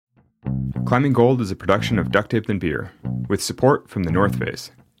Climbing Gold is a production of Duct Tape and Beer, with support from The North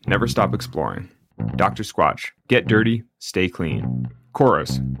Face. Never stop exploring. Dr. Squatch, get dirty, stay clean.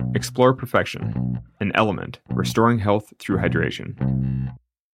 Chorus, explore perfection. And Element, restoring health through hydration.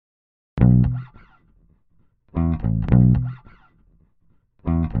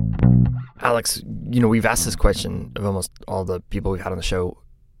 Alex, we've asked this question of almost all the people we've had on the show.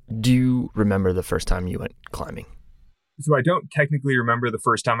 Do you remember the first time you went climbing? So I don't technically remember the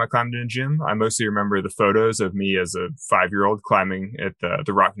first time I climbed in a gym. I mostly remember the photos of me as a 5-year-old climbing at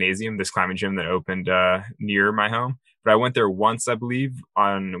the Rocknasium, this climbing gym that opened near my home. But I went there once, I believe,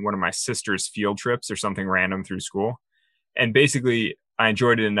 on one of my sister's field trips or something random through school. And basically, I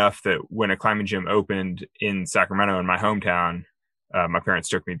enjoyed it enough that when a climbing gym opened in Sacramento, in my hometown, my parents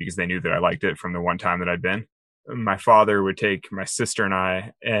took me because they knew that I liked it from the one time that I'd been. My father would take my sister and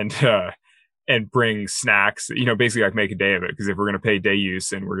I and bring snacks, basically like make a day of it. Because if we're going to pay day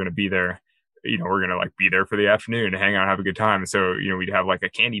use and we're going to be there, we're going to like be there for the afternoon and hang out and have a good time. So, we'd have like a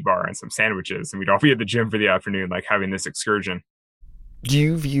candy bar and some sandwiches and we'd all be at the gym for the afternoon, like having this excursion. Do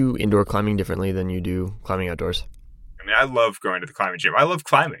you view indoor climbing differently than you do climbing outdoors? I mean, I love going to the climbing gym. I love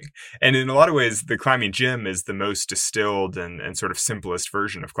climbing. And in a lot of ways, the climbing gym is the most distilled and sort of simplest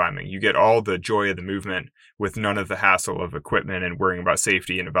version of climbing. You get all the joy of the movement with none of the hassle of equipment and worrying about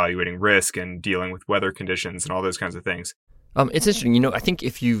safety and evaluating risk and dealing with weather conditions and all those kinds of things. It's interesting. I think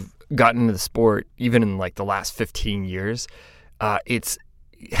if you've gotten into the sport, even in like the last 15 years, it's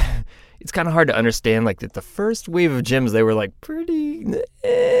kind of hard to understand like that the first wave of gyms, they were like pretty, like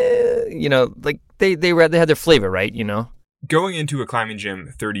they had their flavor, right? Going into a climbing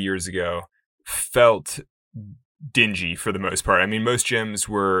gym 30 years ago felt dingy for the most part. I mean, most gyms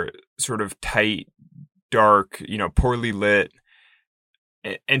were sort of tight, dark, poorly lit,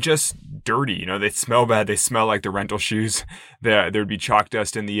 and just dirty. They smell bad. They smell like the rental shoes. There'd be chalk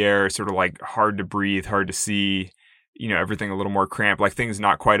dust in the air, sort of like hard to breathe, hard to see. Everything a little more cramped, like things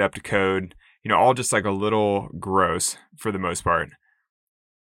not quite up to code, all just like a little gross for the most part.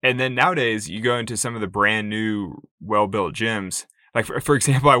 And then nowadays you go into some of the brand new, well-built gyms. Like for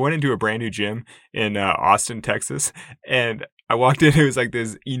example, I went into a brand new gym in Austin, Texas, and I walked in, it was like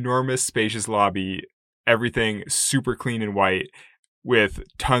this enormous spacious lobby, everything super clean and white with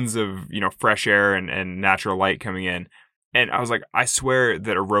tons of, fresh air and natural light coming in. And I was like, I swear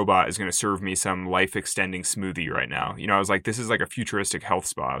that a robot is going to serve me some life-extending smoothie right now. I was like, this is like a futuristic health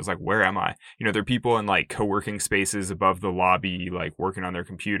spa. I was like, where am I? There are people in like co-working spaces above the lobby, like working on their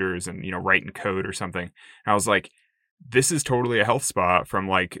computers and, writing code or something. And I was like, this is totally a health spa from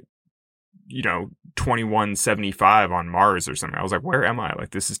like, 2175 on Mars or something. I was like, where am I?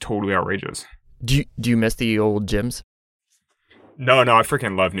 Like, this is totally outrageous. Do you miss the old gyms? No, I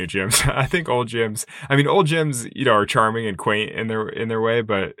freaking love new gyms. I think old gyms, are charming and quaint in their way,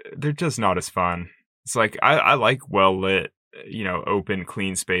 but they're just not as fun. It's like, I like well lit, open,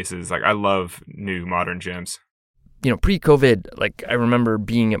 clean spaces. Like, I love new modern gyms. Pre-COVID, like I remember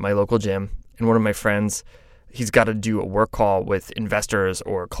being at my local gym and one of my friends, he's got to do a work call with investors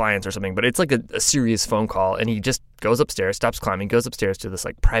or clients or something, but it's like a serious phone call. And he just goes upstairs, stops climbing, goes upstairs to this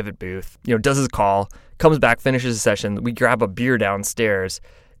like private booth, does his call, comes back, finishes his session. We grab a beer downstairs.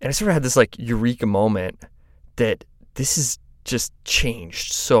 And I sort of had this like eureka moment that this has just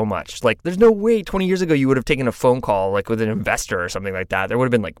changed so much. Like there's no way 20 years ago you would have taken a phone call like with an investor or something like that. There would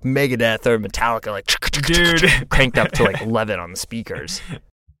have been like Megadeth or Metallica like dude cranked up to like 11 on the speakers.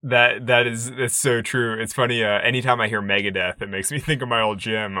 That's so true. It's funny. Anytime I hear Megadeth, it makes me think of my old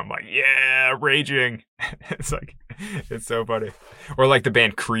gym. I'm like, yeah, raging. It's like, it's so funny. Or like the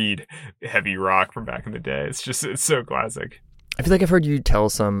band Creed, heavy rock from back in the day. It's so classic. I feel like I've heard you tell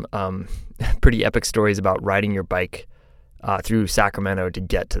some pretty epic stories about riding your bike through Sacramento to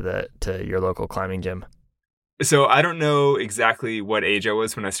get to your local climbing gym. So I don't know exactly what age I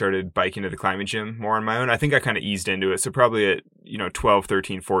was when I started biking to the climbing gym more on my own. I think I kind of eased into it. So probably at, 12,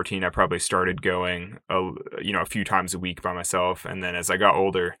 13, 14, I probably started going, a few times a week by myself. And then as I got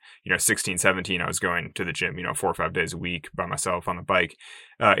older, 16, 17, I was going to the gym, 4 or 5 days a week by myself on the bike.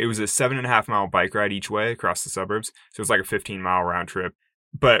 It was a 7.5 mile bike ride each way across the suburbs. So it was like a 15-mile round trip.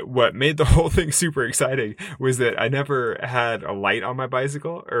 But what made the whole thing super exciting was that I never had a light on my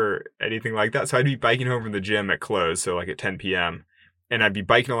bicycle or anything like that. So I'd be biking home from the gym at close, so like at 10 p.m. And I'd be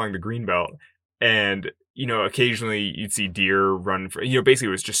biking along the Greenbelt. And, occasionally you'd see deer run. Basically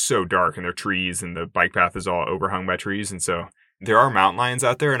it was just so dark and there are trees and the bike path is all overhung by trees. And so there are mountain lions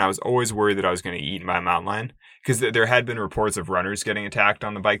out there. And I was always worried that I was going to get eaten by a mountain lion because there had been reports of runners getting attacked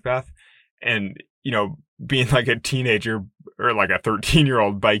on the bike path. And, being like a teenager or like a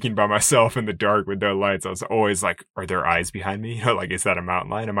 13-year-old biking by myself in the dark with no lights, I was always like, are there eyes behind me? Like, is that a mountain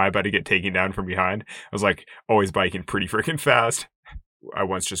lion? Am I about to get taken down from behind? I was like always biking pretty freaking fast. I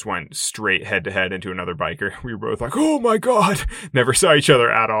once just went straight head to head into another biker. We were both like, oh my God, never saw each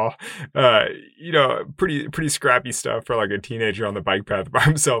other at all. Pretty scrappy stuff for like a teenager on the bike path by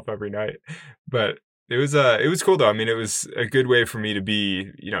himself every night. But it was cool though. I mean, it was a good way for me to be,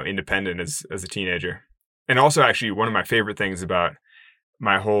 independent as a teenager. And also actually one of my favorite things about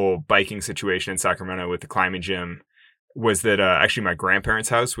my whole biking situation in Sacramento with the climbing gym was that actually my grandparents'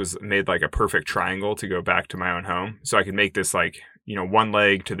 house was made like a perfect triangle to go back to my own home. So I could make this like, one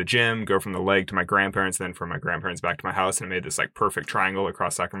leg to the gym, go from the leg to my grandparents, then from my grandparents back to my house, and I made this like perfect triangle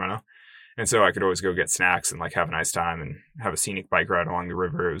across Sacramento. And so I could always go get snacks and like have a nice time and have a scenic bike ride along the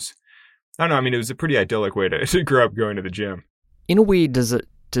river. It was a pretty idyllic way to grow up going to the gym. In a way, does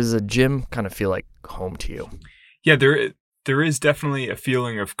a gym kind of feel like home to you? Yeah, there is definitely a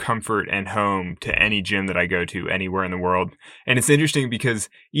feeling of comfort and home to any gym that I go to anywhere in the world. And it's interesting because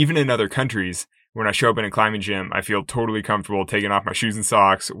even in other countries, when I show up in a climbing gym, I feel totally comfortable taking off my shoes and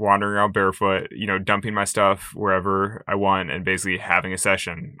socks, wandering around barefoot, dumping my stuff wherever I want and basically having a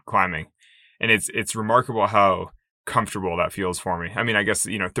session climbing. And it's remarkable how comfortable that feels for me. I mean, I guess,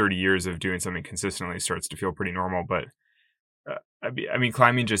 30 years of doing something consistently starts to feel pretty normal, but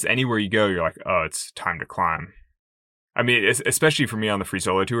climbing, just anywhere you go, you're like, oh, it's time to climb. I mean, especially for me on the free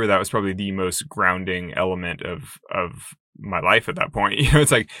solo tour, that was probably the most grounding element of my life at that point.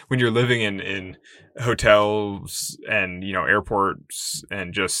 It's like when you're living in hotels and, airports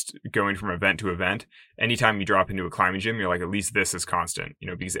and just going from event to event, anytime you drop into a climbing gym, you're like, at least this is constant,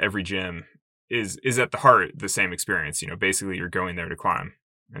 because every gym is at the heart the same experience. Basically you're going there to climb.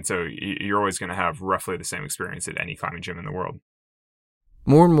 And so you're always going to have roughly the same experience at any climbing gym in the world.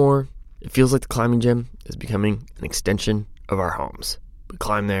 More and more, it feels like the climbing gym is becoming an extension of our homes. We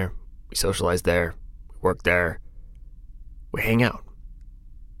climb there, we socialize there, we work there, we hang out.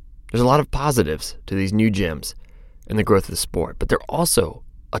 There's a lot of positives to these new gyms and the growth of the sport, but there are also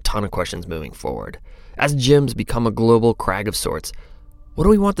a ton of questions moving forward. As gyms become a global crag of sorts, what do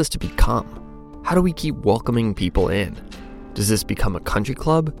we want this to become? How do we keep welcoming people in? Does this become a country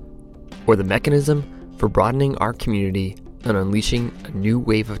club or the mechanism for broadening our community and unleashing a new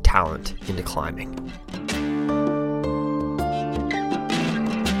wave of talent into climbing?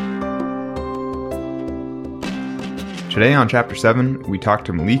 Today on Chapter 7, we talk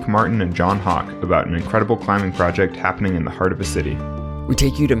to Malik Martin and John Hawk about an incredible climbing project happening in the heart of a city. We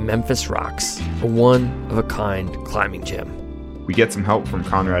take you to Memphis Rocks, a one-of-a-kind climbing gym. We get some help from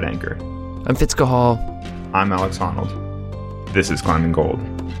Conrad Anker. I'm Fitz Cahall. I'm Alex Honnold. This is Climbing Gold.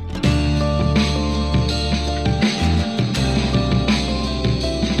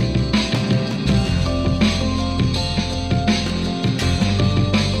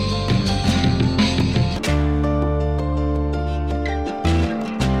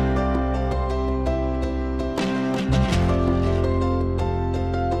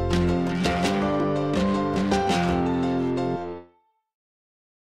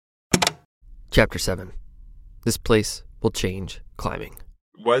 Chapter 7. This place will change climbing.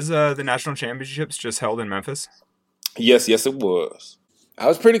 Was the national championships just held in Memphis? Yes, it was. I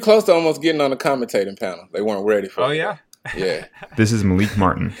was pretty close to almost getting on the commentating panel. They weren't ready for it. Oh, yeah? Yeah. This is Malik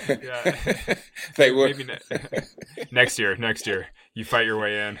Martin. Yeah. They were. Maybe next year. You fight your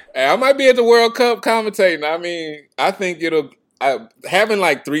way in. I might be at the World Cup commentating. I mean, I think having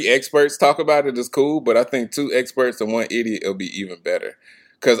like 3 experts talk about it is cool, but I think 2 experts and 1 idiot will be even better.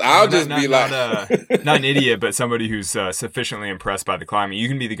 Because I'll not an idiot, but somebody who's sufficiently impressed by the climbing. You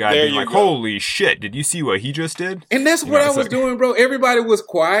can be the guy being like, holy shit, did you see what he just did? And that's what I was doing, bro. Everybody was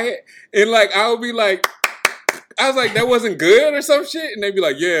quiet. And like, I would be like, I was like, that wasn't good or some shit? And they'd be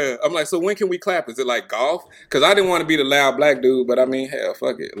like, yeah. I'm like, so when can we clap? Is it like golf? Because I didn't want to be the loud black dude, but I mean, hell,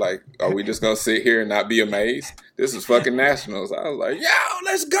 fuck it. Like, are we just going to sit here and not be amazed? This is fucking nationals. I was like, yo,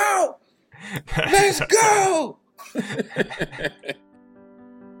 let's go. Let's go.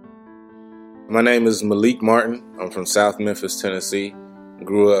 My name is Malik Martin. I'm from South Memphis, Tennessee.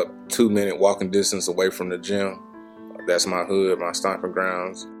 Grew up 2-minute walking distance away from the gym. That's my hood, my stomping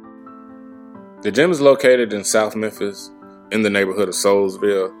grounds. The gym is located in South Memphis, in the neighborhood of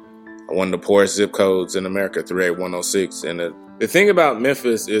Soulsville, one of the poorest zip codes in America, 38106. And the thing about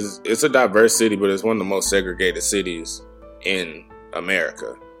Memphis is it's a diverse city, but it's one of the most segregated cities in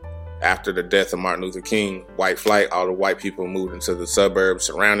America. After the death of Martin Luther King, white flight, all the white people moved into the suburbs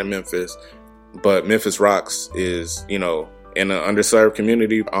surrounding Memphis. But Memphis Rocks is, in an underserved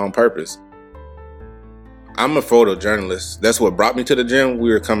community on purpose. I'm a photojournalist. That's what brought me to the gym. We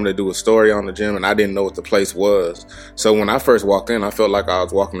were coming to do a story on the gym, and I didn't know what the place was. So when I first walked in, I felt like I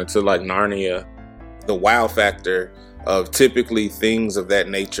was walking into like Narnia. The wow factor of typically things of that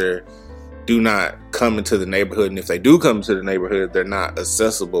nature do not come into the neighborhood. And if they do come into the neighborhood, they're not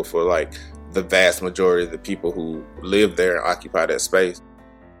accessible for like the vast majority of the people who live there and occupy that space.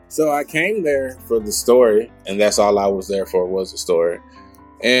 So I came there for the story, and that's all I was there for, was the story.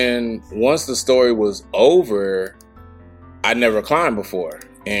 And once the story was over, I never climbed before.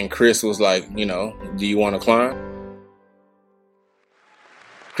 And Chris was like, you know, do you want to climb?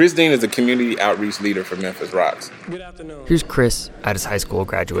 Chris Dean is a community outreach leader for Memphis Rocks. Good afternoon. Here's Chris at his high school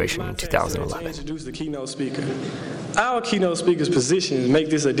graduation in 2011. Introduce the keynote speaker. Our keynote speaker's positions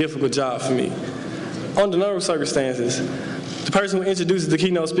make this a difficult job for me. Under normal circumstances, the person who introduces the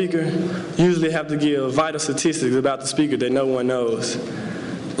keynote speaker usually have to give vital statistics about the speaker that no one knows,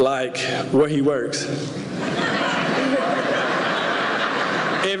 like where he works.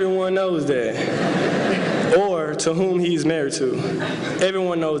 Everyone knows that. Or to whom he's married to.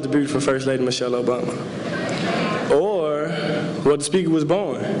 Everyone knows the beautiful First Lady Michelle Obama. Or where the speaker was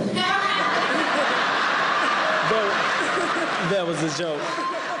born. That was a joke.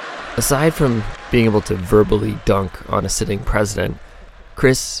 Aside from being able to verbally dunk on a sitting president,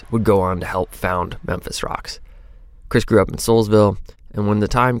 Chris would go on to help found Memphis Rocks. Chris grew up in Soulsville, and when the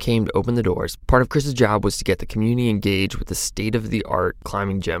time came to open the doors, part of Chris's job was to get the community engaged with the state-of-the-art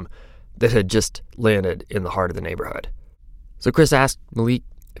climbing gym that had just landed in the heart of the neighborhood. So Chris asked Malik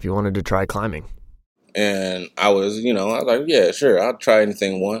if he wanted to try climbing. And I was like, yeah, sure, I'll try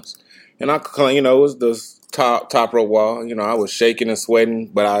anything once. And it was the top rope wall. I was shaking and sweating,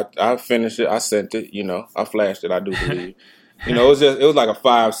 but I finished it. I sent it, I flashed it, I do believe. It was like a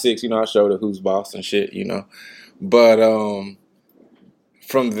 5-6, I showed it who's boss and shit, But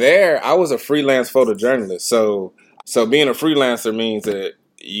from there, I was a freelance photojournalist. So being a freelancer means that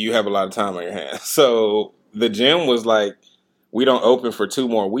you have a lot of time on your hands. So the gym was like, we don't open for 2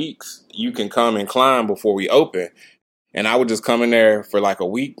 more weeks. You can come and climb before we open. And I would just come in there for like a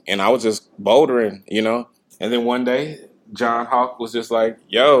week, and I was just bouldering, And then one day, John Hawk was just like,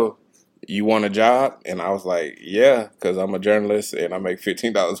 yo, you want a job? And I was like, yeah, because I'm a journalist and I make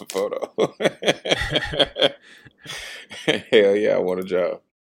 $15 a photo. Hell yeah, I want a job.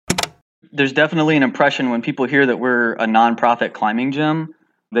 There's definitely an impression when people hear that we're a nonprofit climbing gym,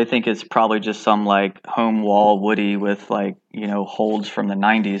 they think it's probably just some like home wall woody with holds from the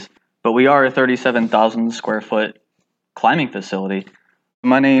 90s. But we are a 37,000 square foot climbing facility.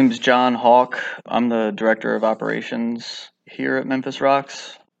 My name's John Hawk. I'm the director of operations here at Memphis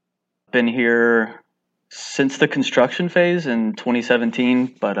Rocks. Been here since the construction phase in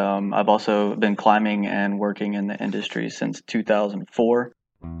 2017, but I've also been climbing and working in the industry since 2004.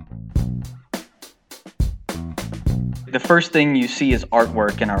 The first thing you see is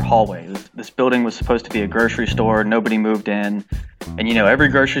artwork in our hallway. This building was supposed to be a grocery store. Nobody moved in. And every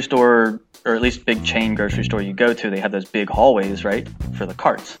grocery store, or at least big chain grocery store you go to, they have those big hallways, right, for the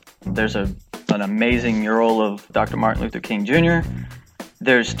carts. There's an amazing mural of Dr. Martin Luther King Jr.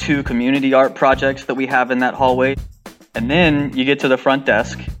 There's 2 community art projects that we have in that hallway. And then you get to the front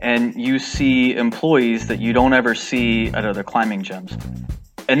desk and you see employees that you don't ever see at other climbing gyms.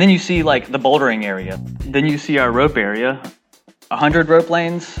 And then you see like the bouldering area. Then you see our rope area, 100 rope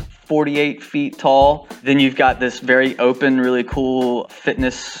lanes, 48 feet tall. Then you've got this very open, really cool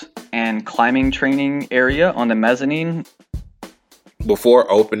fitness and climbing training area on the mezzanine.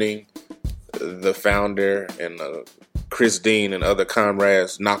 Before opening, the founder and Chris Dean and other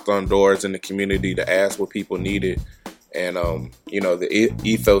comrades knocked on doors in the community to ask what people needed. And, the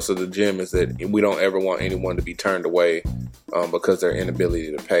ethos of the gym is that we don't ever want anyone to be turned away because of their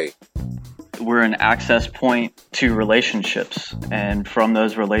inability to pay. We're an access point to relationships. And from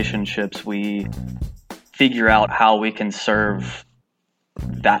those relationships, we figure out how we can serve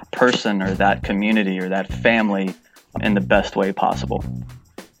that person or that community or that family in the best way possible,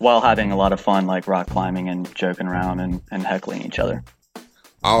 while having a lot of fun, like rock climbing and joking around and heckling each other.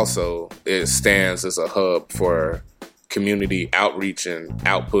 Also, it stands as a hub for community outreach and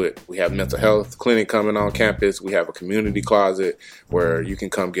output. We have mental health clinic coming on campus. We have a community closet where you can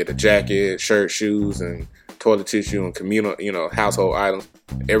come get a jacket, shirt, shoes, and toilet tissue and communal, household items.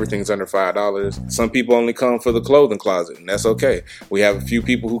 Everything's under $5. Some people only come for the clothing closet, and that's okay. We have a few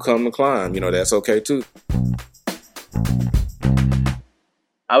people who come to climb. That's okay too.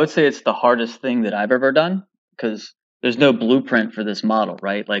 I would say it's the hardest thing that I've ever done because there's no blueprint for this model,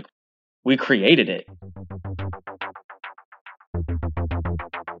 right? Like, we created it.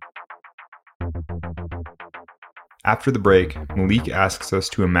 After the break, Malik asks us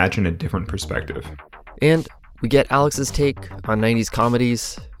to imagine a different perspective. And we get Alex's take on 90s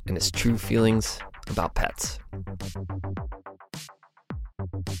comedies and his true feelings about pets.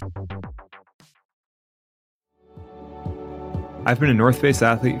 I've been a North Face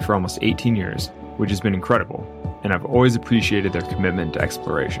athlete for almost 18 years, which has been incredible, and I've always appreciated their commitment to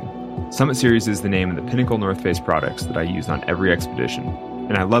exploration. Summit Series is the name of the pinnacle North Face products that I use on every expedition,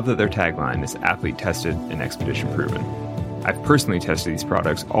 and I love that their tagline is athlete tested and expedition proven. I've personally tested these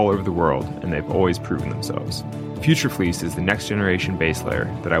products all over the world, and they've always proven themselves. Future Fleece is the next generation base layer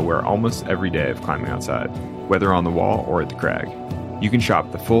that I wear almost every day of climbing outside, whether on the wall or at the crag. You can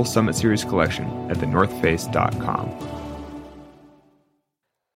shop the full Summit Series collection at thenorthface.com.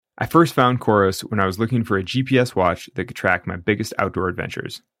 I first found Coros when I was looking for a GPS watch that could track my biggest outdoor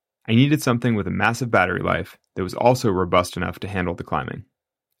adventures. I needed something with a massive battery life that was also robust enough to handle the climbing.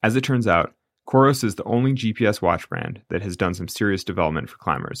 As it turns out, Coros is the only GPS watch brand that has done some serious development for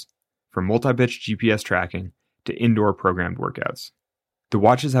climbers, from multi-pitch GPS tracking to indoor programmed workouts. The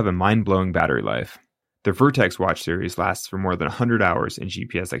watches have a mind-blowing battery life. The Vertex watch series lasts for more than 100 hours in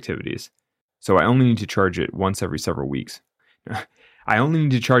GPS activities, so I only need to charge it once every several weeks. I only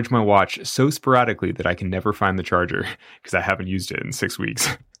need to charge my watch so sporadically that I can never find the charger because I haven't used it in 6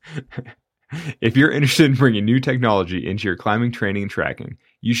 weeks. If you're interested in bringing new technology into your climbing training and tracking,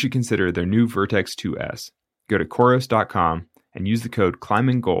 you should consider their new Vertex 2S. Go to Coros.com and use the code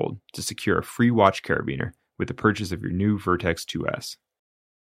ClimbingGold to secure a free watch carabiner with the purchase of your new Vertex 2S.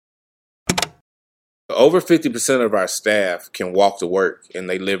 Over 50% of our staff can walk to work, and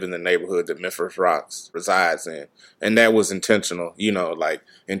they live in the neighborhood that Memphis Rocks resides in. And that was intentional, like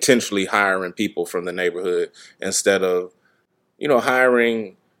intentionally hiring people from the neighborhood instead of,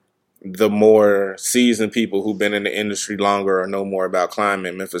 hiring the more seasoned people who've been in the industry longer or know more about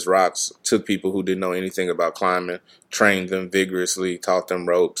climbing. Memphis Rocks took people who didn't know anything about climbing, trained them vigorously, taught them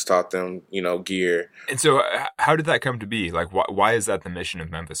ropes, taught them, gear. And so how did that come to be? Like, why is that the mission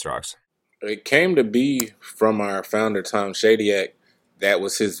of Memphis Rocks? It came to be from our founder, Tom Shadyac. That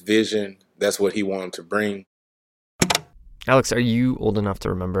was his vision. That's what he wanted to bring. Alex, are you old enough to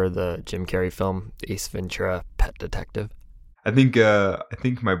remember the Jim Carrey film, Ace Ventura, Pet Detective? I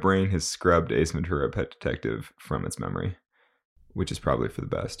think my brain has scrubbed Ace Ventura, Pet Detective from its memory, which is probably for the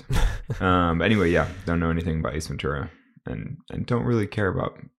best. Anyway, yeah, don't know anything about Ace Ventura, and don't really care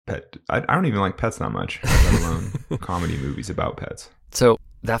about pet. I don't even like pets that much, let alone comedy movies about pets. So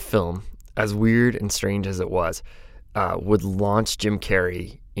that film, as weird and strange as it was, would launch Jim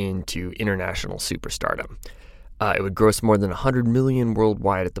Carrey into international superstardom. It would gross more than $100 million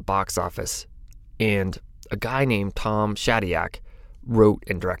worldwide at the box office, and a guy named Tom Shadyac wrote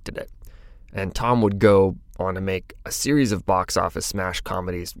and directed it. And Tom would go on to make a series of box office smash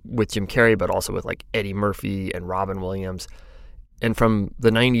comedies with Jim Carrey, but also with like Eddie Murphy and Robin Williams. And from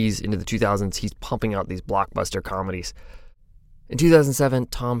the 90s into the 2000s, he's pumping out these blockbuster comedies. In 2007,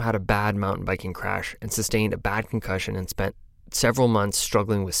 Tom had a bad mountain biking crash and sustained a bad concussion and spent several months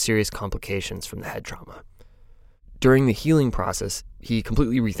struggling with serious complications from the head trauma. During the healing process, he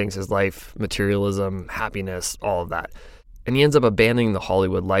completely rethinks his life, materialism, happiness, all of that. And he ends up abandoning the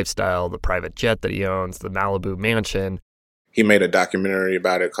Hollywood lifestyle, the private jet that he owns, the Malibu mansion. He made a documentary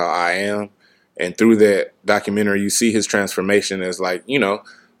about it called I Am. And through that documentary, you see his transformation as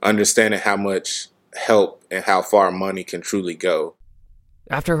understanding how much help and how far money can truly go.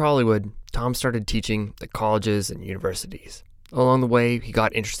 After Hollywood, Tom started teaching at colleges and universities. Along the way, he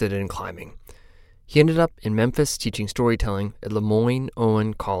got interested in climbing. He ended up in Memphis teaching storytelling at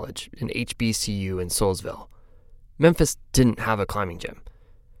Lemoyne-Owen College, an HBCU in Soulsville. Memphis didn't have a climbing gym.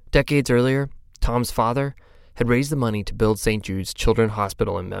 Decades earlier, Tom's father had raised the money to build St. Jude's Children's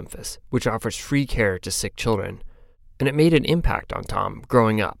Hospital in Memphis, which offers free care to sick children, and it made an impact on Tom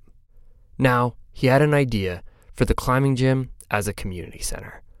growing up. Now, he had an idea for the climbing gym as a community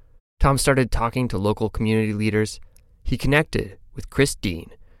center. Tom started talking to local community leaders. He connected with Chris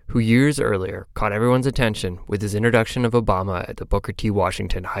Dean, who years earlier caught everyone's attention with his introduction of Obama at the Booker T.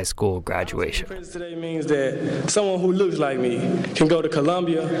 Washington High School graduation. Today means that someone who looks like me can go to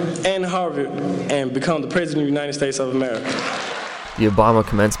Columbia and Harvard and become the President of the United States of America. The Obama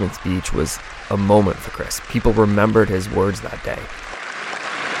commencement speech was a moment for Chris. People remembered his words that day.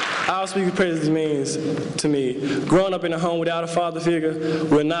 Our speaker president means to me, growing up in a home without a father figure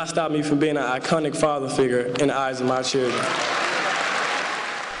will not stop me from being an iconic father figure in the eyes of my children.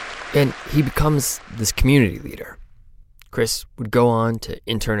 And he becomes this community leader. Chris would go on to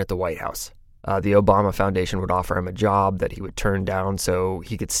intern at the White House. The Obama Foundation would offer him a job that he would turn down so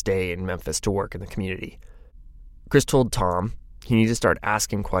he could stay in Memphis to work in the community. Chris told Tom he needed to start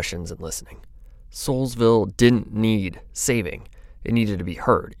asking questions and listening. Soulsville didn't need saving. It needed to be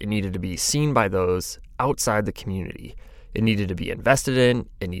heard. It needed to be seen by those outside the community. It needed to be invested in.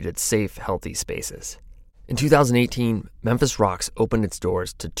 It needed safe, healthy spaces. In 2018, Memphis Rocks opened its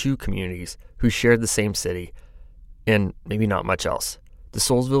doors to two communities who shared the same city and maybe not much else, the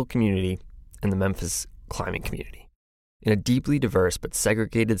Soulsville community and the Memphis climbing community. In a deeply diverse but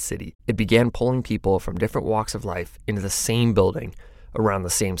segregated city, it began pulling people from different walks of life into the same building around the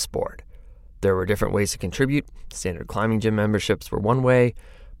same sport. There were different ways to contribute. Standard climbing gym memberships were one way,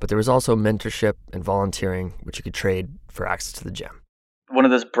 but there was also mentorship and volunteering, which you could trade for access to the gym. One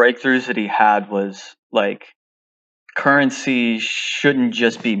of those breakthroughs that he had was like, currency shouldn't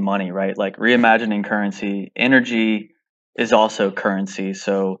just be money, right? Like reimagining currency. Energy is also currency.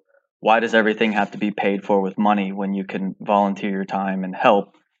 So why does everything have to be paid for with money when you can volunteer your time and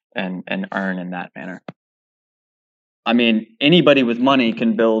help and earn in that manner? I mean, anybody with money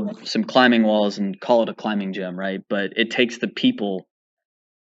can build some climbing walls and call it a climbing gym, right? But it takes the people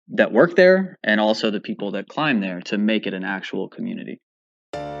that work there and also the people that climb there to make it an actual community.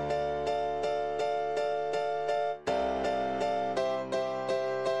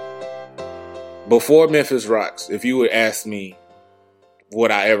 Before Memphis Rocks, if you would ask me, would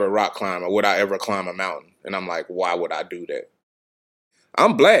I ever rock climb or would I ever climb a mountain? And I'm like, why would I do that?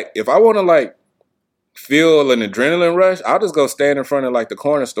 I'm black. If I want to like feel an adrenaline rush, I'll just go stand in front of like the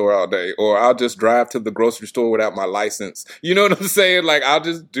corner store all day, or I'll just drive to the grocery store without my license. You know what I'm saying? Like I'll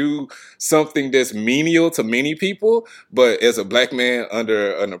just do something that's menial to many people, but as a black man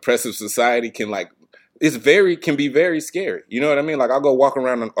under an oppressive society can be very scary. You know what I mean? Like I'll go walk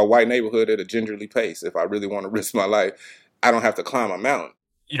around a white neighborhood at a gingerly pace if I really want to risk my life. I don't have to climb a mountain.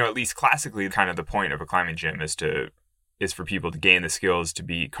 You know, at least classically, kind of the point of a climbing gym is for people to gain the skills to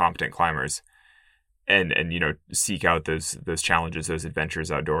be competent climbers. And you know, seek out those challenges, those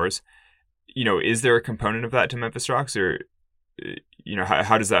adventures outdoors. You know, is there a component of that to Memphis Rocks, or you know,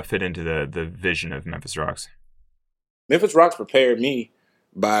 how does that fit into the vision of Memphis Rocks? Memphis Rocks prepared me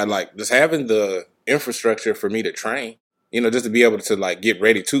by like just having the infrastructure for me to train. You know, just to be able to like get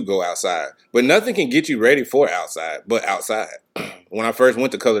ready to go outside. But nothing can get you ready for outside but outside. When I first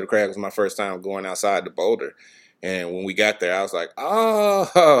went to Color the Crag, it was my first time going outside to Boulder. And when we got there, I was like,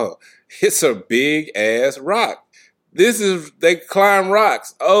 oh, it's a big ass rock. They climb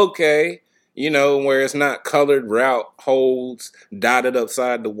rocks. Okay. You know, where it's not colored route holes dotted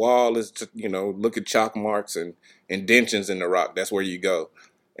upside the wall. It's just, you know, look at chalk marks and indentions in the rock. That's where you go.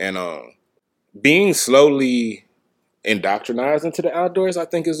 And being slowly indoctrinized into the outdoors, I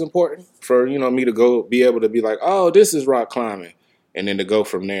think is important for, you know, me to go be able to be like, oh, this is rock climbing. And then to go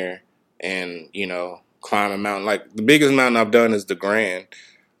from there and, you know, climb a mountain. Like the biggest mountain I've done is the Grand.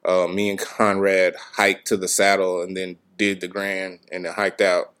 Me and Conrad hiked to the Saddle and then did the Grand and then hiked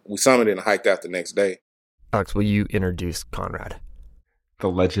out. We summited and hiked out the next day. Alex, will you introduce Conrad? The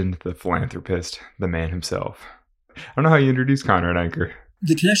legend, the philanthropist, the man himself. I don't know how you introduce Conrad Anker.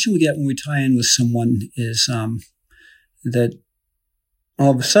 The connection we get when we tie in with someone is that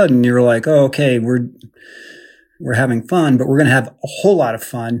all of a sudden you're like, oh, okay, we're having fun, but we're going to have a whole lot of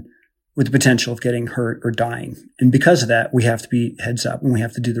fun with the potential of getting hurt or dying. And because of that, we have to be heads up and we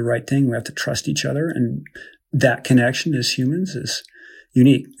have to do the right thing. We have to trust each other. And that connection as humans is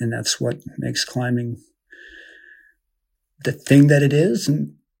unique. And that's what makes climbing the thing that it is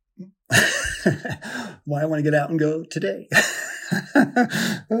and why I want to get out and go today.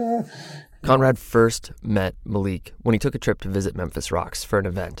 Conrad first met Malik when he took a trip to visit Memphis Rocks for an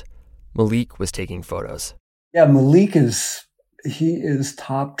event. Malik was taking photos. Yeah, Malik is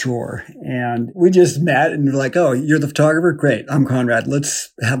top drawer. And we just met and we're like, oh, you're the photographer? Great. I'm Conrad.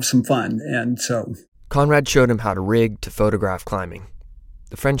 Let's have some fun. And so Conrad showed him how to rig to photograph climbing.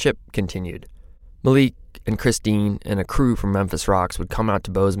 The friendship continued. Malik and Christine and a crew from Memphis Rocks would come out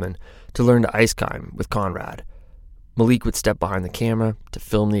to Bozeman to learn to ice climb with Conrad. Malik would step behind the camera to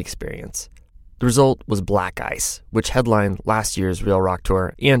film the experience. The result was Black Ice, which headlined last year's Real Rock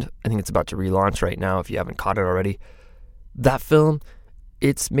Tour, and I think it's about to relaunch right now if you haven't caught it already. That film,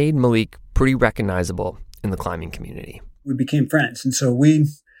 it's made Malik pretty recognizable in the climbing community. We became friends, and so we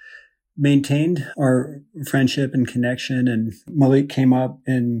maintained our friendship and connection, and Malik came up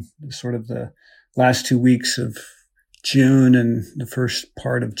in sort of the last 2 weeks of June and the first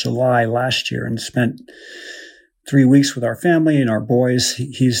part of July last year and spent 3 weeks with our family and our boys.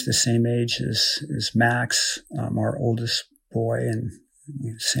 He's the same age as Max, our oldest boy, and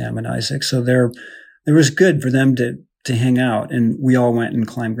Sam and Isaac. So it was good for them to hang out. And we all went and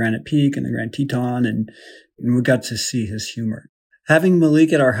climbed Granite Peak and the Grand Teton, and we got to see his humor. Having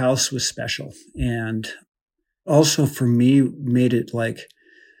Malik at our house was special. And also for me, made it like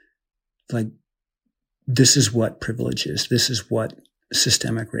this is what privilege is. This is what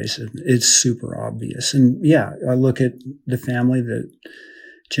systemic racism. It's super obvious. And yeah, I look at the family that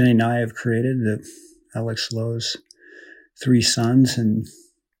Jenny and I have created, the Alex Lowe's 3 sons, and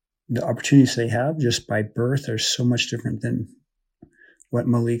the opportunities they have just by birth are so much different than what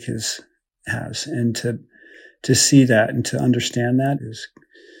Malik has. And to see that and to understand that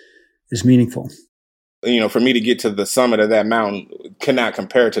is meaningful. For me to get to the summit of that mountain cannot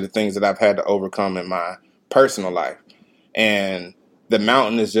compare to the things that I've had to overcome in my personal life. And the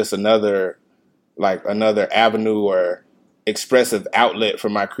mountain is just another avenue or expressive outlet for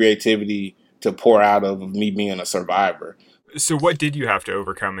my creativity to pour out of me being a survivor. So what did you have to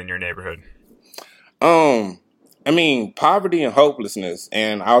overcome in your neighborhood? Poverty and hopelessness.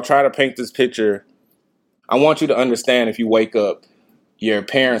 And I'll try to paint this picture. I want you to understand, if you wake up, your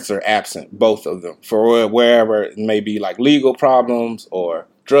parents are absent, both of them, for wherever it may be, like legal problems or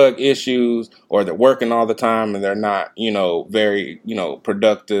drug issues, or they're working all the time and they're not, very,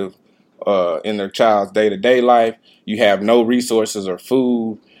 productive in their child's day-to-day life. You have no resources or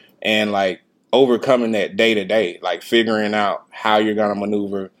food, and like overcoming that day-to-day, like figuring out how you're going to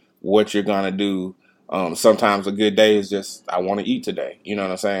maneuver, what you're going to do. Sometimes a good day is just, I want to eat today. You know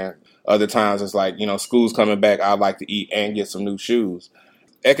what I'm saying? Other times it's like, school's coming back. I'd like to eat and get some new shoes.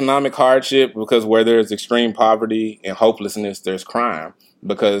 Economic hardship, because where there's extreme poverty and hopelessness, there's crime.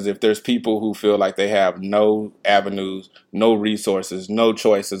 Because if there's people who feel like they have no avenues, no resources, no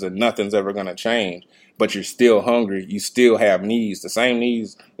choices, and nothing's ever going to change, but you're still hungry, you still have needs, the same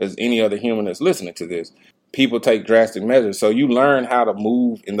needs as any other human that's listening to this, people take drastic measures. So you learn how to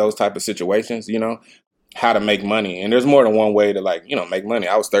move in those type of situations, how to make money. And there's more than one way to make money.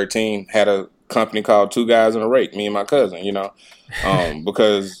 I was 13, had a company called Two Guys and a Rake, me and my cousin,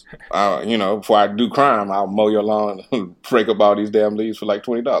 because, before I do crime, I'll mow your lawn and break up all these damn leaves for like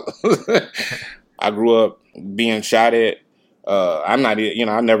 $20. I grew up being shot at. I'm not,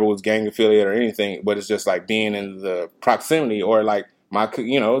 I never was gang affiliated or anything, but it's just like being in the proximity, or like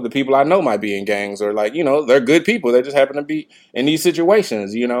the people I know might be in gangs, or like, they're good people. They just happen to be in these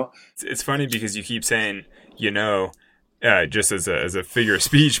situations, It's funny because you keep saying, just as a figure of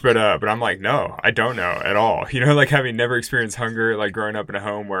speech, but I'm like, no, I don't know at all. Like having never experienced hunger, like growing up in a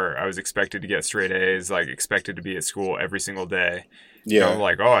home where I was expected to get straight A's, like expected to be at school every single day. Yeah. I'm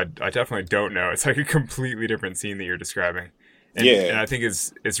like, oh, I definitely don't know. It's like a completely different scene that you're describing. And, and I think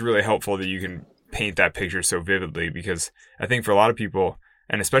it's really helpful that you can paint that picture so vividly, because I think for a lot of people,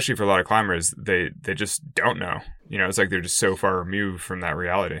 and especially for a lot of climbers, they just don't know. It's like they're just so far removed from that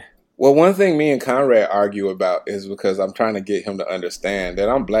reality. Well, one thing me and Conrad argue about is because I'm trying to get him to understand that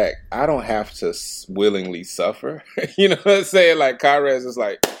I'm Black. I don't have to willingly suffer. You know what I'm saying? Like Conrad's just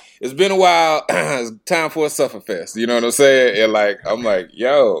like, it's been a while. It's time for a suffer fest. You know what I'm saying? And like, I'm like,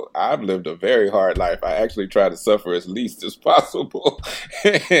 yo, I've lived a very hard life. I actually try to suffer as least as possible.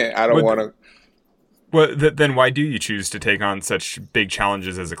 I don't want to. Well, then why do you choose to take on such big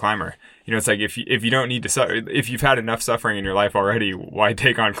challenges as a climber? It's like if you don't need to suffer, if you've had enough suffering in your life already, why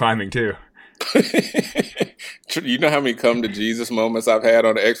take on climbing too? You know how many come to Jesus moments I've had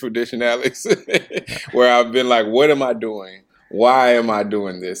on the expedition, Alex, where I've been like, what am I doing? Why am I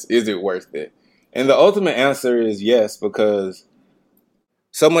doing this? Is it worth it? And the ultimate answer is yes, because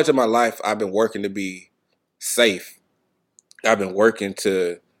so much of my life I've been working to be safe. I've been working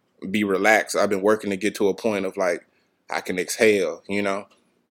to be relaxed. I've been working to get to a point of like, I can exhale,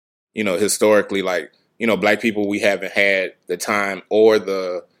 historically, like, Black people, we haven't had the time or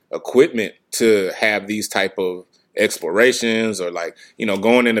the equipment to have these type of explorations, or like,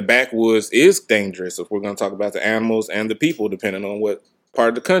 going in the backwoods is dangerous if we're going to talk about the animals and the people, depending on what part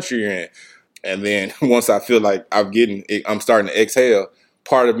of the country you're in. And then once I feel like I'm starting to exhale,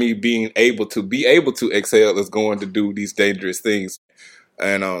 part of me being able to exhale is going to do these dangerous things.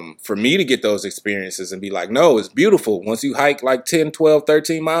 And for me to get those experiences and be like, no, it's beautiful. Once you hike like 10, 12,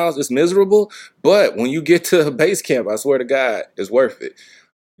 13 miles, it's miserable. But when you get to base camp, I swear to God, it's worth it.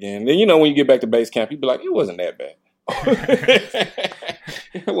 And then, when you get back to base camp, you be like, it wasn't that bad.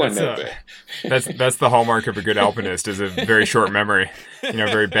 It wasn't that bad. That's the hallmark of a good alpinist, is a very short memory,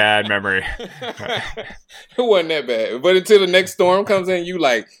 very bad memory. It wasn't that bad. But until the next storm comes in, you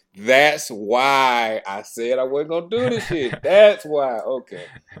like, that's why I said I wasn't going to do this shit. That's why. Okay.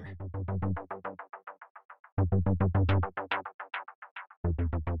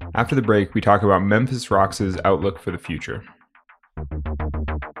 After the break, we talk about Memphis Rocks' outlook for the future.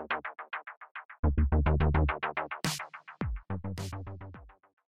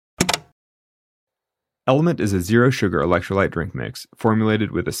 Element is a zero-sugar electrolyte drink mix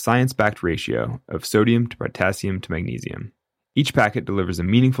formulated with a science-backed ratio of sodium to potassium to magnesium. Each packet delivers a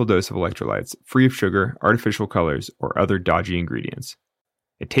meaningful dose of electrolytes, free of sugar, artificial colors, or other dodgy ingredients.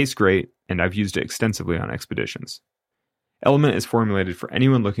 It tastes great, and I've used it extensively on expeditions. Element is formulated for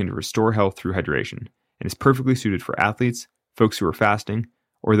anyone looking to restore health through hydration, and is perfectly suited for athletes, folks who are fasting,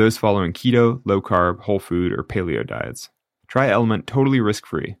 or those following keto, low-carb, whole food, or paleo diets. Try Element totally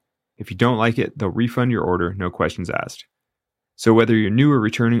risk-free. If you don't like it, they'll refund your order, no questions asked. So whether you're new or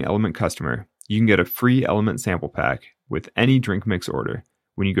returning Element customer, you can get a free Element sample pack with any drink mix order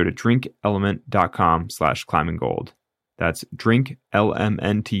when you go to drinkelement.com/climbinggold. That's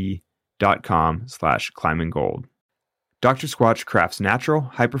drinklmnt.com/climbinggold. Dr. Squatch crafts natural,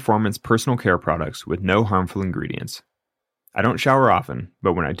 high-performance personal care products with no harmful ingredients. I don't shower often,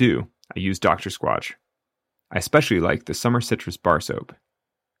 but when I do, I use Dr. Squatch. I especially like the Summer Citrus Bar Soap.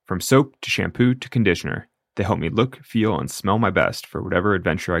 From soap to shampoo to conditioner, they help me look, feel, and smell my best for whatever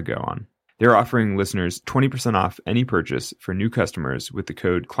adventure I go on. They're offering listeners 20% off any purchase for new customers with the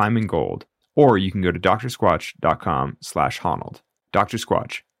code ClimbingGold, or you can go to drsquatch.com/Honnold. Dr.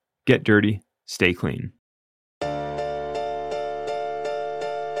 Squatch. Get dirty, stay clean.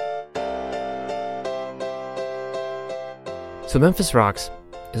 So Memphis Rocks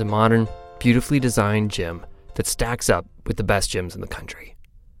is a modern, beautifully designed gym that stacks up with the best gyms in the country.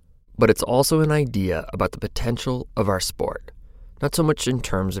 But it's also an idea about the potential of our sport, not so much in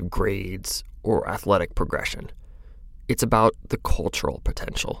terms of grades or athletic progression. It's about the cultural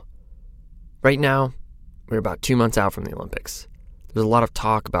potential. Right now, we're about 2 months out from the Olympics. There's a lot of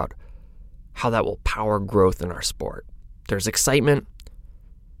talk about how that will power growth in our sport. There's excitement,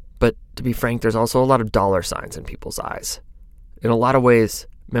 but to be frank, there's also a lot of dollar signs in people's eyes. In a lot of ways,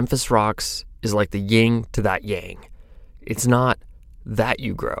 Memphis Rocks is like the yin to that yang. It's not that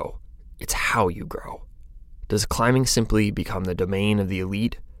you grow, it's how you grow. Does climbing simply become the domain of the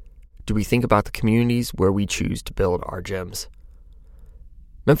elite? Do we think about the communities where we choose to build our gyms?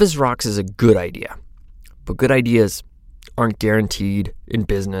 Memphis Rocks is a good idea, but good ideas aren't guaranteed in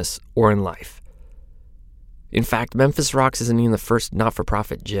business or in life. In fact, Memphis Rocks isn't even the first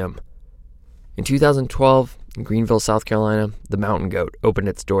not-for-profit gym. In 2012, in Greenville, South Carolina, the Mountain Goat opened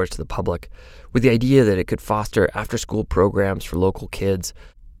its doors to the public with the idea that it could foster after-school programs for local kids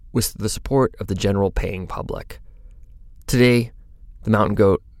with the support of the general paying public. Today, the Mountain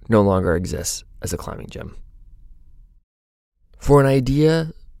Goat no longer exists as a climbing gym. For an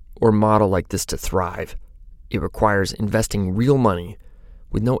idea or model like this to thrive, it requires investing real money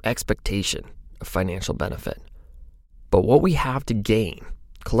with no expectation of financial benefit. But what we have to gain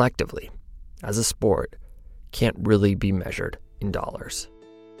collectively as a sport can't really be measured in dollars.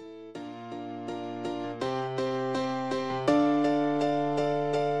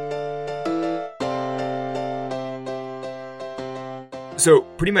 So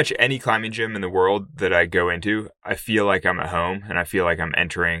pretty much any climbing gym in the world that I go into, I feel like I'm at home and I feel like I'm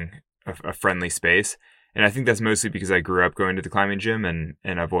entering a friendly space. And I think that's mostly because I grew up going to the climbing gym and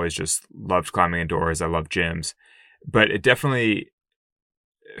I've always just loved climbing indoors. I love gyms. But it definitely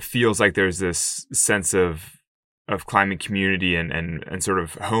feels like there's this sense of climbing community and sort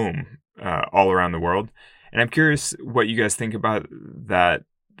of home all around the world. And I'm curious what you guys think about that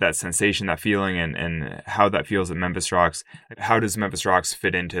sensation, that feeling, and how that feels at Memphis Rocks. How does Memphis Rocks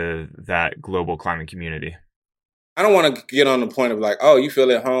fit into that global climbing community? I don't want to get on the point of like, oh, you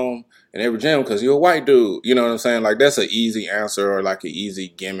feel at home in every gym because you're a white dude. You know what I'm saying? Like, that's an easy answer or like an easy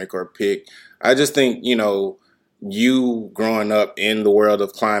gimmick or pick. I just think, you growing up in the world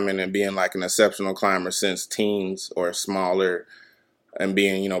of climbing and being like an exceptional climber since teens or smaller and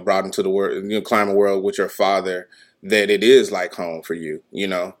being, brought into the world, climbing world with your father, that it is like home for you,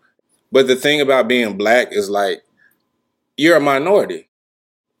 But the thing about being black is like, you're a minority.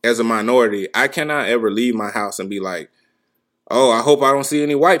 As a minority, I cannot ever leave my house and be like, oh, I hope I don't see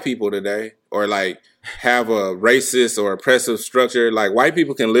any white people today, or like have a racist or oppressive structure. Like, white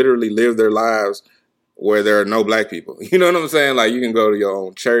people can literally live their lives where there are no black people. You know what I'm saying? Like, you can go to your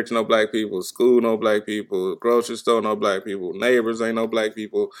own church, no black people, school, no black people, grocery store, no black people, neighbors, ain't no black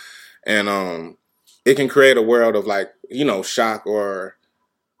people. And it can create a world of like, shock, or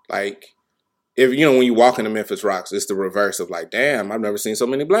like, if, when you walk into Memphis Rocks, it's the reverse of like, damn, I've never seen so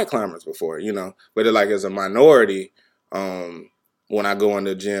many black climbers before, But like, as a minority, when I go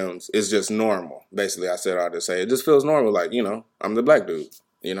into gyms, it's just normal. Basically, I said all to say, it just feels normal. Like, I'm the black dude,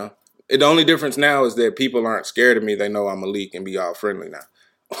 The only difference now is that people aren't scared of me. They know I'm Malik and be all friendly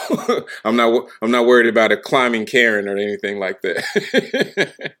now. I'm not worried about a climbing Karen or anything like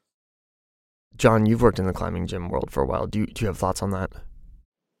that. John, you've worked in the climbing gym world for a while. Do you have thoughts on that?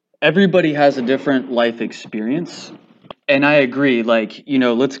 Everybody has a different life experience. And I agree. Like,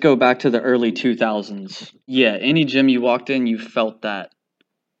 let's go back to the early 2000s. Yeah, any gym you walked in, you felt that.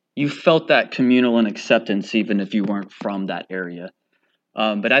 You felt that communal and acceptance, even if you weren't from that area.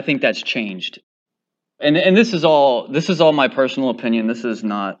 But I think that's changed. And this is all my personal opinion. This is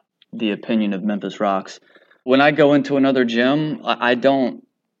not the opinion of Memphis Rocks. When I go into another gym, I don't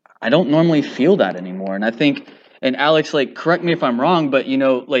normally feel that anymore. And I think, and Alex, like, correct me if I'm wrong, but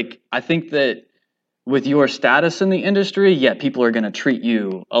I think that with your status in the industry, yeah, people are going to treat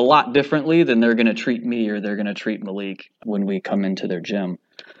you a lot differently than they're going to treat me or they're going to treat Malik when we come into their gym.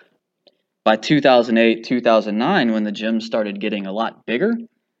 By 2008, 2009, when the gym started getting a lot bigger,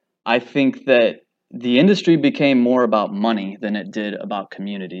 I think that the industry became more about money than it did about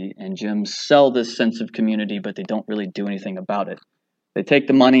community. And gyms sell this sense of community, but they don't really do anything about it. They take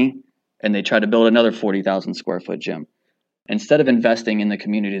the money and they try to build another 40,000 square foot gym instead of investing in the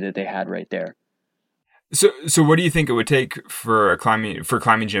community that they had right there. So what do you think it would take for climbing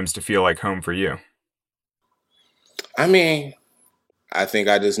gyms to feel like home for you? I mean, I think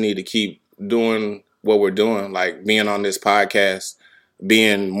I just need to keep doing what we're doing, like being on this podcast,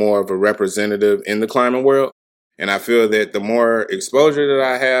 being more of a representative in the climbing world. And I feel that the more exposure that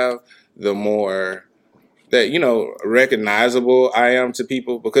I have, the more that, recognizable I am to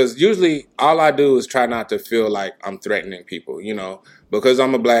people, because usually all I do is try not to feel like I'm threatening people, because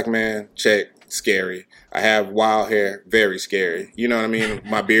I'm a black man, check, scary. I have wild hair, very scary. You know what I mean?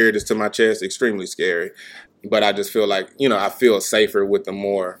 My beard is to my chest, extremely scary. But I just feel like, I feel safer with the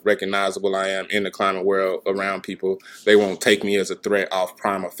more recognizable I am in the climbing world around people. They won't take me as a threat off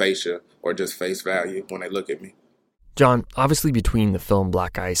prima facie or just face value when they look at me. John, obviously between the film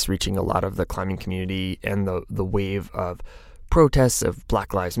Black Ice reaching a lot of the climbing community and the wave of protests of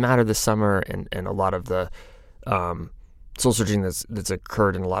Black Lives Matter this summer and a lot of the soul searching that's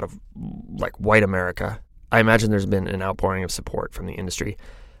occurred in a lot of like white America, I imagine there's been an outpouring of support from the industry.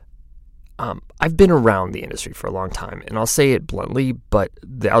 I've been around the industry for a long time, and I'll say it bluntly, but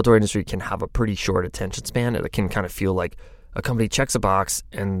the outdoor industry can have a pretty short attention span. It can kind of feel like a company checks a box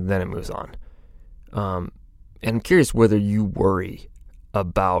and then it moves on. And I'm curious whether you worry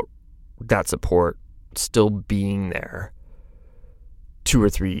about that support still being there 2 or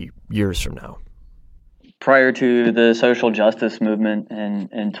 3 years from now. Prior to the social justice movement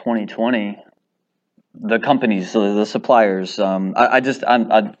in 2020, the companies, the suppliers, I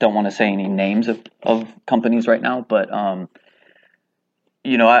don't want to say any names of companies right now, but I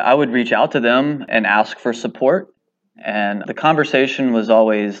would reach out to them and ask for support. And the conversation was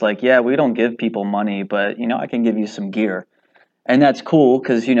always like, yeah, we don't give people money, but, I can give you some gear. And that's cool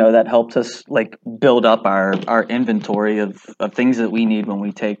because, that helps us like build up our inventory of things that we need when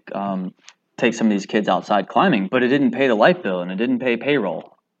we take some of these kids outside climbing. But it didn't pay the light bill and it didn't pay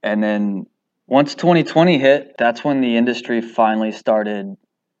payroll. And then once 2020 hit, that's when the industry finally started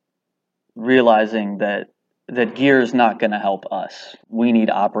realizing that gear is not going to help us. We need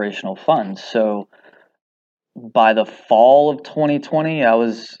operational funds. So by the fall of 2020, I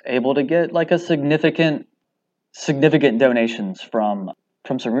was able to get like a significant donations from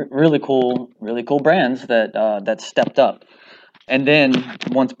some really cool brands that stepped up. And then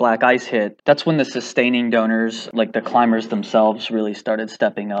once Black Ice hit, that's when the sustaining donors, like the climbers themselves, really started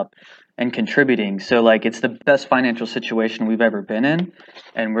stepping up and contributing. So like it's the best financial situation we've ever been in,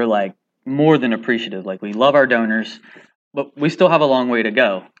 and we're like more than appreciative. Like we love our donors, but we still have a long way to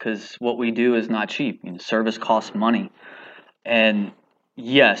go because what we do is not cheap. Service costs money. And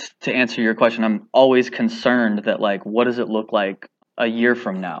yes, to answer your question, I'm always concerned that like, what does it look like a year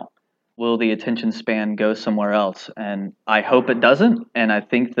from now? Will the attention span go somewhere else? And I hope it doesn't. And I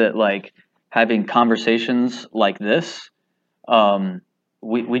think that like having conversations like this,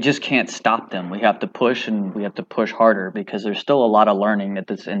 we just can't stop them. We have to push, and we have to push harder because there's still a lot of learning that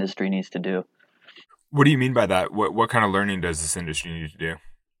this industry needs to do. What do you mean by that? What kind of learning does this industry need to do?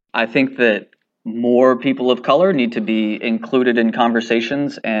 I think that more people of color need to be included in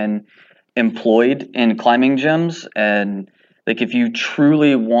conversations and employed in climbing gyms. And like if you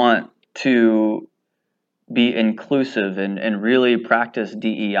truly want to be inclusive and really practice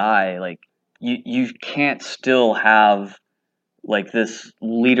DEI, like you can't still have like this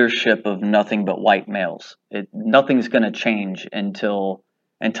leadership of nothing but white males. Nothing's going to change until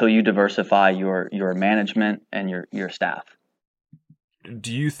you diversify your management and your staff.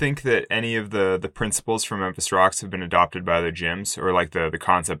 Do you think that any of the principles from Memphis Rocks have been adopted by other gyms, or like the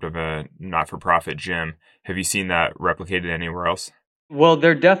concept of a not-for-profit gym? Have you seen that replicated anywhere else? Well,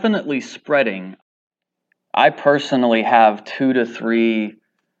 they're definitely spreading. I personally have 2 to 3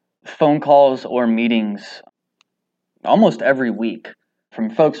 phone calls or meetings almost every week from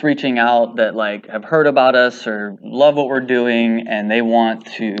folks reaching out that like have heard about us or love what we're doing, and they want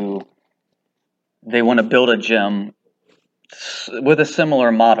to build a gym with a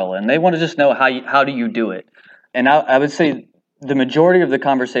similar model, and they want to just know how do you do it. And I would say the majority of the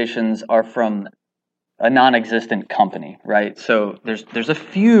conversations are from a non-existent company, right? So there's a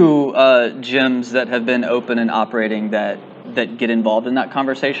few gyms that have been open and operating that get involved in that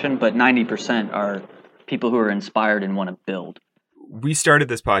conversation, but 90% are people who are inspired and want to build. We started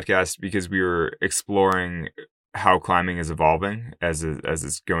this podcast because we were exploring how climbing is evolving as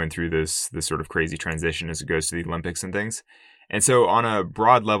it's going through this sort of crazy transition as it goes to the Olympics and things. And so on a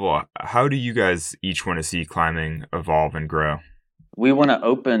broad level, how do you guys each want to see climbing evolve and grow? We want to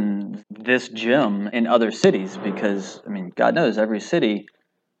open this gym in other cities because, I mean, God knows every city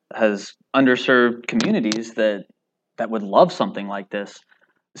has underserved communities that would love something like this.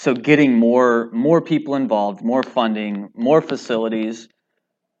 So getting more people involved, more funding, more facilities,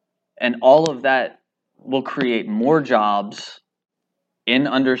 and all of that will create more jobs in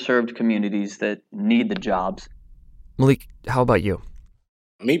underserved communities that need the jobs. Malik, how about you?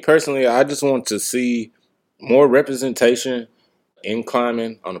 Me personally, I just want to see more representation in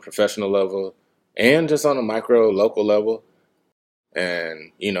climbing on a professional level and just on a micro local level.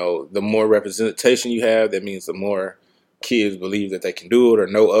 And, you know, the more representation you have, that means the more kids believe that they can do it or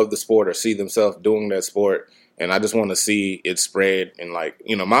know of the sport or see themselves doing that sport. And I just want to see it spread. And like,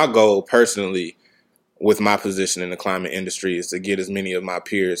 you know, my goal personally with my position in the climbing industry is to get as many of my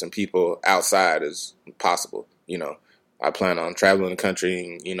peers and people outside as possible. You know, I plan on traveling the country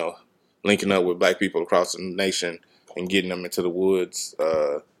and, you know, linking up with Black people across the nation and getting them into the woods,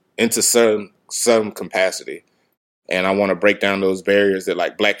 into some capacity. And I want to break down those barriers that,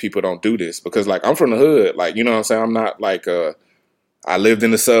 like, Black people don't do this. Because, like, I'm from the hood. Like, you know what I'm saying? I'm not, like, I lived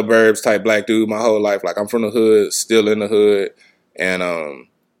in the suburbs type Black dude my whole life. Like, I'm from the hood, still in the hood. And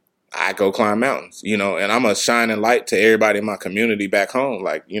I go climb mountains, you know. And I'm a shining light to everybody in my community back home.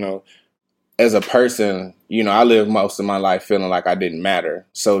 Like, you know, as a person, you know, I lived most of my life feeling like I didn't matter.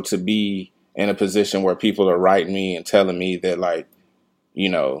 So to be in a position where people are writing me and telling me that, like, you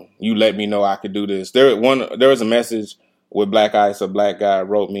know, you let me know I could do this. There was a message with Black Ice. A Black guy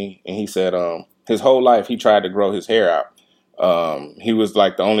wrote me, and he said his whole life he tried to grow his hair out. He was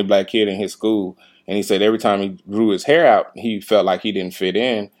like the only Black kid in his school, and he said every time he grew his hair out, he felt like he didn't fit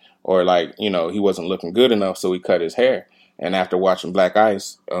in or, like, you know, he wasn't looking good enough, so he cut his hair. And after watching Black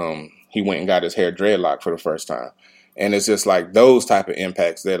Ice, he went and got his hair dreadlocked for the first time. And it's just like those type of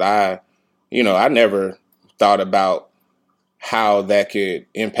impacts that I never thought about how that could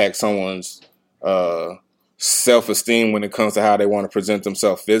impact someone's self-esteem when it comes to how they want to present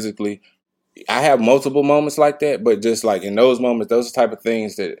themselves physically. I have multiple moments like that, but just like in those moments, those are the type of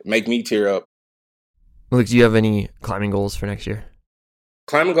things that make me tear up. Malik, do you have any climbing goals for next year?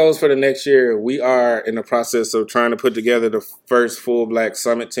 Climbing goals for the next year, we are in the process of trying to put together the first full Black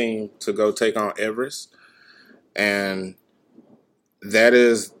summit team to go take on Everest. And that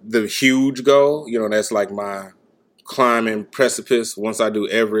is the huge goal. You know, that's like my climbing precipice. Once I do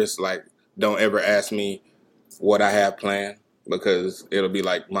Everest, like, don't ever ask me what I have planned because it'll be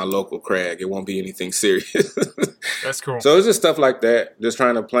like my local crag. It won't be anything serious. That's cool. So it's just stuff like that. Just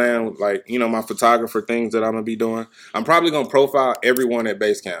trying to plan, like, you know, my photographer things that I'm going to be doing. I'm probably going to profile everyone at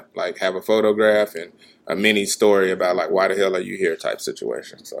base camp, like have a photograph and a mini story about, like, why the hell are you here type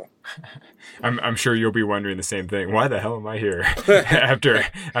situation. So I'm sure you'll be wondering the same thing. Why the hell am I here? after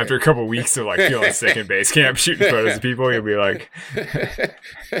a couple of weeks of, like, feeling sick in base camp, shooting photos of people, you'll be like,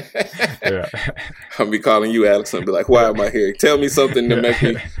 yeah. I'll be calling you, Alex, and be like, why am I here? Tell me something to make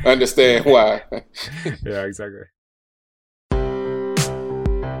me understand why. Yeah, exactly.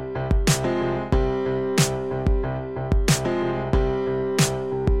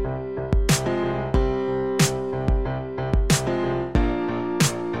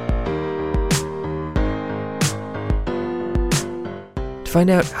 To find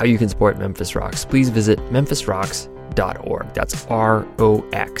out how you can support Memphis Rocks, please visit memphisrocks.org. That's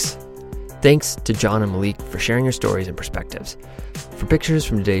ROX. Thanks to John and Malik for sharing your stories and perspectives. For pictures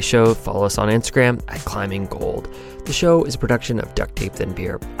from today's show, follow us on Instagram at Climbing Gold. The show is a production of Duct Tape Then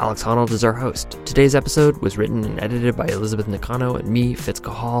Beer. Alex Honnold is our host. Today's episode was written and edited by Elizabeth Nakano and me, Fitz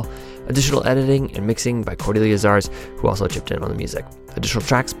Cahal. Additional editing and mixing by Cordelia Zars, who also chipped in on the music. Additional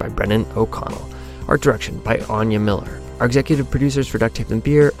tracks by Brennan O'Connell. Art direction by Anya Miller. Our executive producers for Duct Tape Then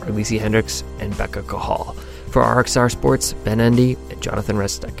Beer are Lisi Hendricks and Becca Cahal. For RXR Sports, Ben Endy and Jonathan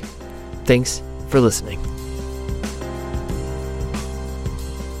Resnick. Thanks for listening.